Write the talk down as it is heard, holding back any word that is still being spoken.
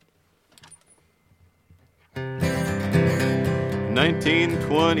In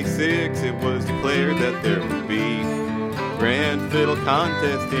 1926, it was declared that there would be grand fiddle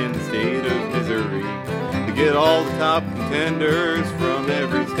contest in the state of Missouri to get all the top contenders from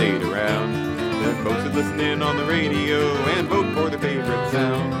every state around. Then folks would listen in on the radio and vote for their favorite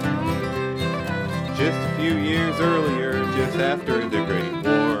sound. Just a few years earlier, just after the Great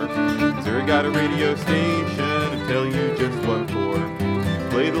War, Missouri got a radio station to tell you just what for.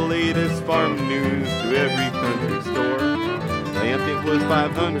 Play the latest farm news to every country store. Lamp, it was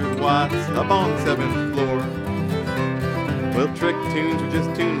 500 watts up on the 7th floor. Well, trick tunes were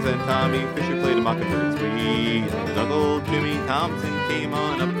just tunes, and Tommy Fisher played a mockingbird sweet. His uncle Jimmy Thompson came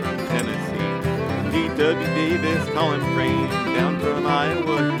on up from Tennessee. D.W. Davis, Colin Frame, down from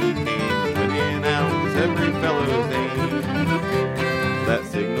Iowa he came, winning out was every fellow's name. That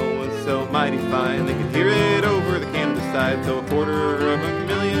signal was so mighty fine, they could hear it over the Canada side, so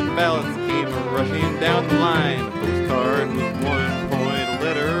 250,000 ballots came rushing down the line. A postcard was 1 point, a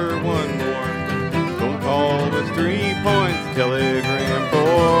letter 1 more. Phone call was 3 points, telegram 4.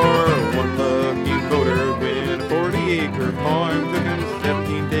 One lucky voter win a 40-acre farm. Took him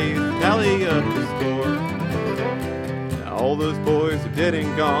 17 days to tally up the score. Now all those boys are dead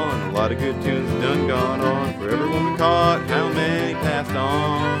and gone. A lot of good tunes have done gone on. For every one we caught, how many passed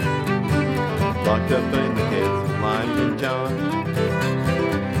on? Locked up in the heads of Lyman and John.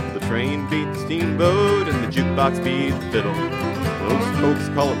 The train beat the steamboat and the jukebox beat the fiddle. Most folks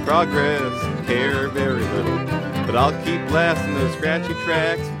call it progress and care very little. But I'll keep blasting those scratchy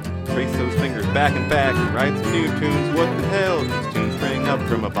tracks, trace those fingers back and back, and write some new tunes. What the hell? These tunes spring up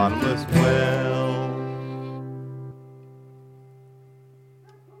from a bottomless well.